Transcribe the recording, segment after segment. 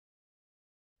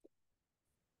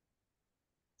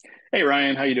Hey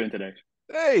Ryan, how you doing today?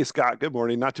 Hey Scott, good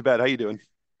morning. Not too bad. How you doing?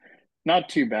 Not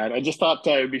too bad. I just thought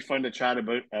it would be fun to chat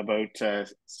about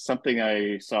something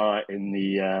I saw in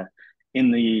the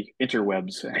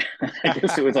interwebs. I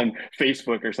guess it was on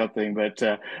Facebook or something. But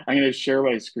I'm going to share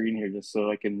my screen here just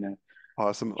so I can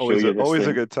Awesome. show Always a you this always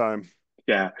a thing. good time.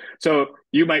 Yeah. So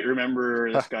you might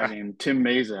remember this guy named Tim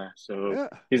Mayza. So Yeah.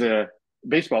 he's a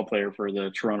baseball player for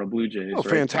the Toronto Blue Oh, Jays,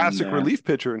 right? And fantastic relief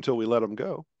pitcher until we let him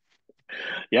go.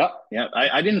 yeah, yeah.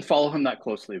 I didn't follow him that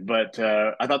closely, but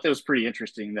I thought that was pretty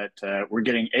interesting that we're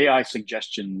getting AI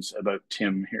suggestions about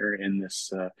Tim here in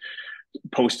this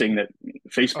posting that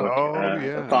Facebook Oh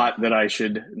yeah. thought that I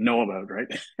should know about, right?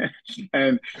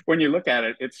 And when you look at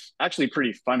it, it's actually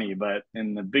pretty funny, but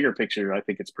in the bigger picture, I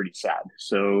think it's pretty sad.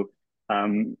 So,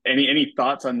 any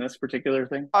thoughts on this particular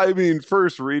thing? I mean,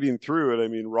 first reading through it, I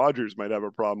mean, Rogers might have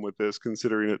a problem with this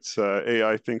considering it's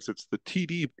AI thinks it's the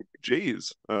TD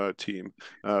Jays team.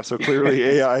 So clearly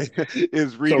AI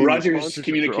is So reading the Rogers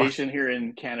sponsorships wrong. Communication here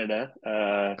in Canada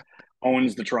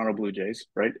owns the Toronto Blue Jays,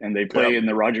 right? And they Yep, play in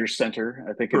the Rogers Center,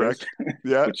 I think it is, correct.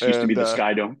 Yeah, which used to be and the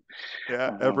Sky Dome.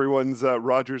 yeah, Uh, everyone's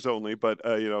Rogers only, but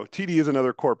TD is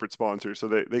another corporate sponsor, so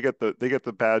they get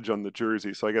the badge on the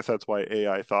jersey. So I guess that's why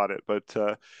AI thought it.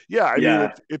 But yeah, I mean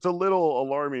yeah, it's a little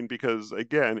alarming because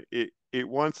again, it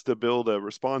wants to build a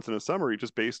response and a summary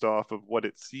just based off of what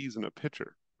it sees in a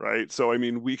picture, right? So I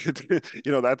mean, we could,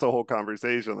 that's a whole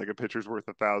conversation. Like a picture's worth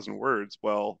 1,000 words.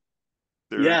 Well,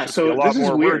 there yeah. should be a So this lot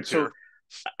is more weird. words So here.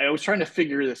 I was trying to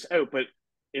figure this out, but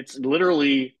it's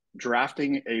literally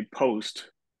drafting a post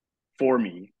for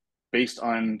me based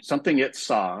on something it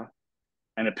saw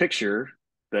and a picture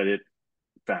that it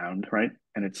found, right?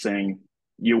 And it's saying,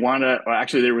 you want to, or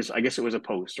actually, there was, I guess it was a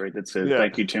post, right, that said, Yeah,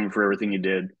 thank you, Tim, for everything you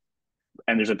did.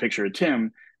 And there's a picture of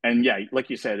Tim. And yeah, like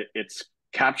you said, it's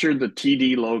captured the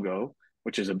TD logo,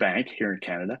 which is a bank here in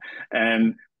Canada.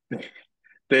 And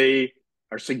they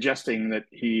are suggesting that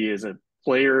he is a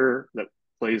player that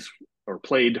plays or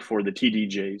played for the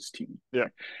TDJ's team. yeah.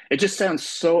 It just sounds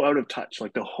so out of touch.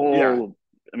 Like the Yeah, whole,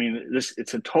 I mean, this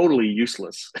it's a totally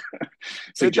useless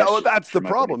Well, suggestion that's the from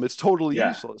my point of problem. view. It's totally Yeah,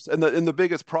 useless. And the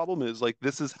biggest problem is like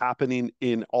this is happening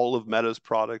in all of Meta's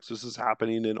products. This is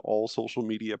happening in all social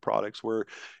media products where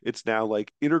it's now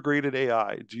like integrated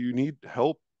AI. Do you need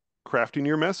help crafting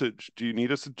your message? Do you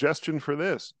need a suggestion for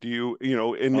this? Do you, in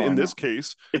oh this no,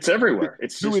 case, it's everywhere.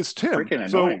 It's who just is Tim? freaking So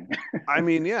annoying. I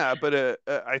mean, yeah, but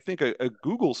I think a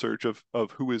Google search of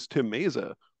who is Tim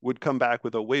Mayza would come back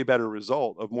with a way better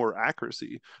result of more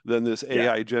accuracy than this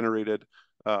Yeah, AI generated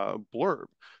blurb.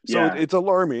 So yeah. it's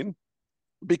alarming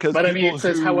because But I mean, it people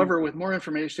says, who, however, with more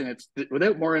information, it's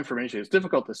without more information, it's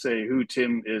difficult to say who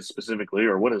Tim is specifically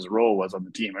or what his role was on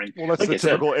the team. I mean, well, that's like the I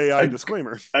said, typical AI a,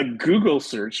 disclaimer. a Google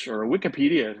search or a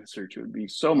Wikipedia search would be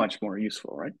so much more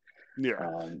useful, right? Yeah.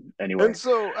 Anyway, And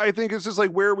so I think it's just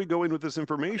like, where are we going with this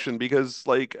information? Because,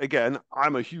 like, again,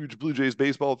 I'm a huge Blue Jays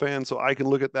baseball fan, so I can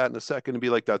look at that in a second and be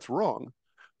like, that's wrong.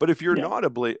 But if you're yeah, not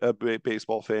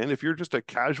baseball fan, if you're just a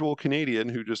casual Canadian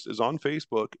who just is on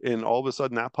Facebook and all of a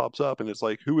sudden that pops up and it's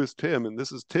like, who is Tim? And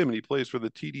this is Tim and he plays for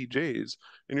the TDJs.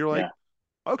 And you're like, yeah,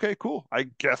 okay, cool. I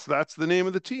guess that's the name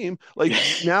of the team. Like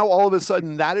now all of a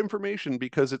sudden that information,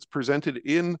 because it's presented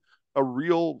in a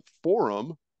real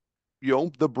forum,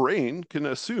 the brain can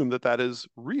assume that that is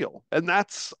real, and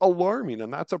that's alarming,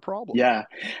 and that's a problem. yeah.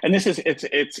 And this is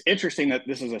it's interesting that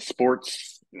this is a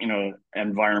sports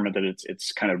environment that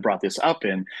it's kind of brought this up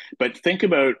in. But think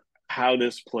about how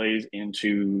this plays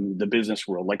into the business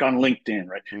world, like on LinkedIn,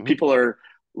 right? Hmm. People are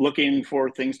looking for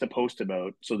things to post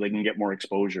about so they can get more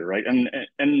exposure, right? And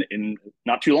in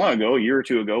not too long ago, a year or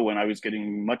two ago, when I was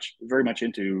getting very much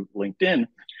into LinkedIn,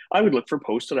 I would look for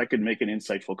posts that I could make an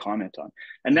insightful comment on.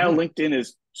 And now Hmm. LinkedIn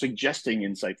is suggesting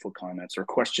insightful comments or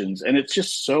questions, and it's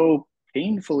just so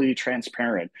painfully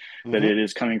transparent that Hmm. it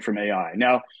is coming from AI.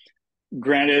 Now,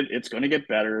 granted, it's going to get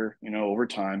better, over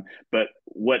time, but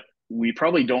what we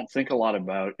probably don't think a lot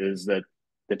about is that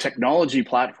the technology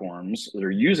platforms that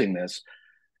are using this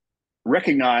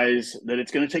recognize that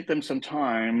it's going to take them some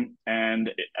time, and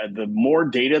the more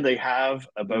data they have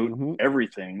about Hmm.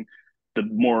 everything, the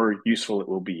more useful it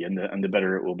will be, and the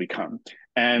better it will become.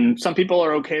 And some people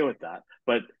are okay with that,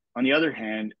 but on the other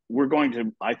hand, we're going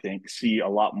to, I think, see a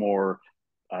lot more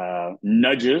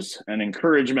nudges and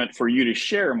encouragement for you to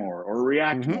share more or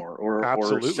react Hmm. more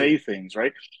or Absolutely. say things,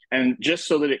 right? And just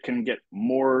so that it can get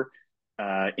more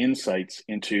insights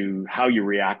into how you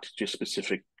react to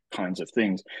specific kinds of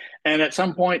things. And at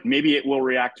some point, maybe it will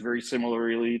react very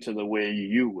similarly to the way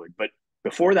you would. But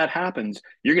before that happens,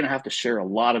 you're going to have to share a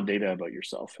lot of data about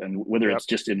yourself, and whether Yep. it's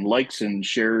just in likes and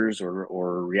shares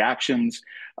or reactions,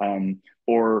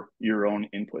 or your own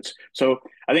inputs. So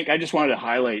I think I just wanted to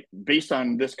highlight, based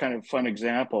on this kind of fun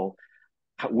example,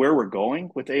 where we're going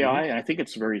with Mm-hmm. AI. And I think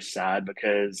it's very sad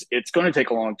because it's going to take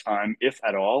a long time, if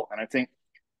at all. And I think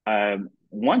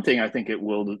one thing I think it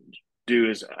will do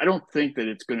is, I don't think that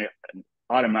it's going to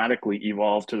automatically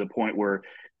evolve to the point where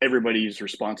everybody's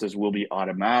responses will be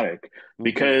automatic, Mm-hmm.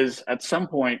 because at some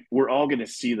point we're all going to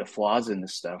see the flaws in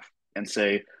this stuff and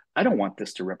say, I don't want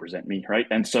this to represent me, right?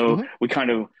 And so Mm-hmm. we kind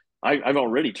of, I've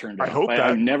already turned it I off. hope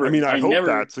that. I mean, I hope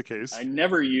that's the I case.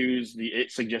 never use the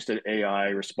suggested AI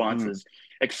Mm-hmm. responses,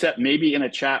 except maybe in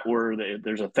a chat where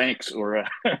there's a thanks or a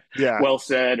Yeah. well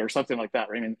said or something like that.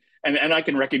 Right? And I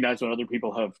can recognize when other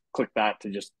people have clicked that to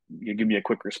just give me a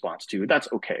quick response to. That's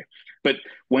okay. But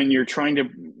when you're trying to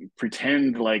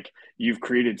pretend like you've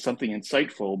created something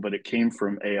insightful, but it came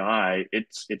from AI,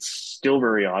 it's still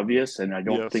very obvious, and I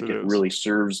don't Yes, think it it is. really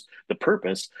serves the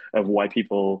purpose of why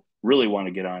people really want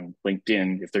to get on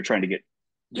LinkedIn if they're trying to get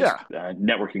just Yeah.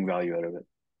 networking value out of it.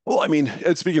 Well, I mean,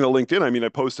 and speaking of LinkedIn, I mean, I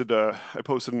posted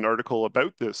an article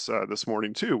about this this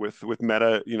morning too, with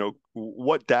Meta. You know,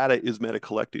 what data is Meta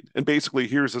collecting? And basically,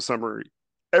 here's a summary: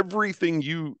 everything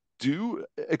you do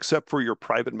except for your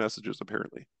private messages,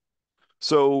 apparently.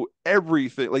 So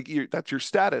everything, like that's your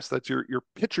status, that's your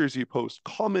pictures you post,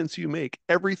 comments you make,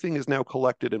 everything is now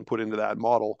collected and put into that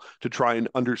model to try and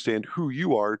understand who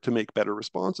you are to make better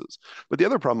responses. But the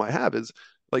other problem I have is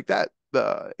like that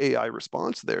the AI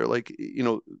response there, like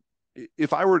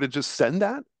if I were to just send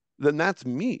that, then that's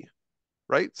me,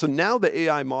 right? So now the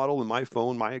AI model in my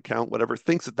phone, my account, whatever,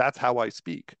 thinks that that's how I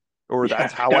speak or Yeah.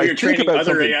 that's how Now I you're think training about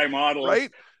other something, AI models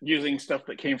right? using stuff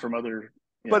that came from other.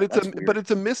 Yeah, but it's a that's but weird.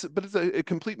 it's a miss but it's a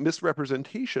complete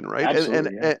misrepresentation, right?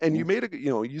 Absolutely. Yeah. And Yeah. you made a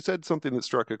you said something that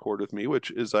struck a chord with me, which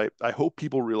is I hope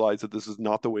people realize that this is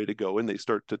not the way to go and they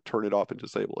start to turn it off and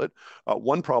disable it.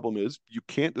 One problem is you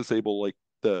can't disable like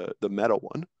the meta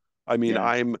one. I mean, Yeah.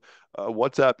 I'm a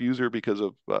WhatsApp user because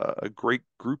of a great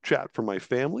group chat from my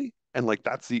family, and like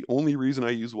that's the only reason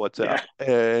I use WhatsApp. Yeah.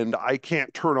 And I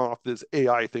can't turn off this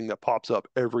AI thing that pops up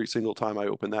every single time I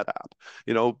open that app.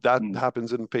 That Mm.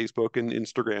 happens in Facebook and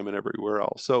Instagram and everywhere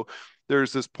else. So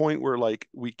there's this point where like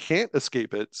we can't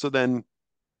escape it. So then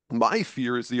my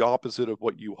fear is the opposite of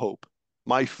what you hope.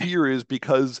 My fear is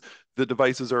because the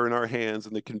devices are in our hands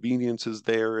and the convenience is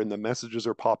there and the messages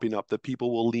are popping up that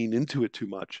people will lean into it too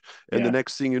much. And the Yeah.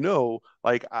 next thing you know,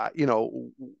 like,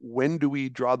 when do we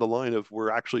draw the line of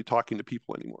we're actually talking to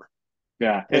people anymore?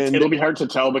 Yeah. And It'll be hard to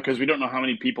tell because we don't know how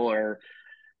many people are,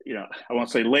 I won't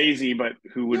say lazy, but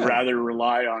who would yeah, rather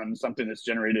rely on something that's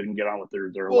generated and get on with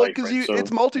their well, life, because right? it's So yeah.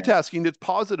 multitasking, it's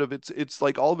positive. It's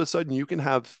like all of a sudden you can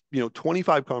have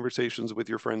 25 conversations with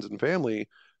your friends and family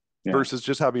Yeah. versus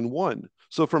just having one.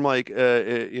 So from like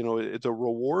it's a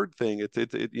reward thing. Yeah.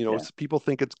 It's, people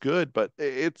think it's good, but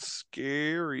it's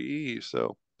scary.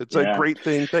 So it's a Yeah. great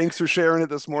thing. Thanks for sharing it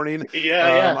this morning. Yeah.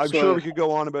 Yeah. I'm sure So we could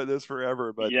go on about this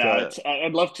forever, but yeah,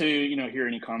 I'd love to, hear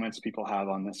any comments people have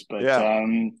on this, but yeah,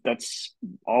 that's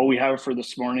all we have for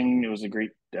this morning. It was a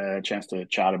great chance to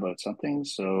chat about something.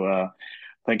 So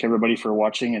thank everybody for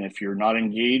watching. And if you're not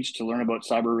engaged to learn about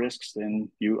cyber risks,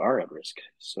 then you are at risk.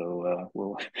 So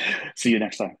we'll see you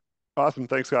next time. awesome.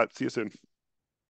 Thanks, Scott. See you soon.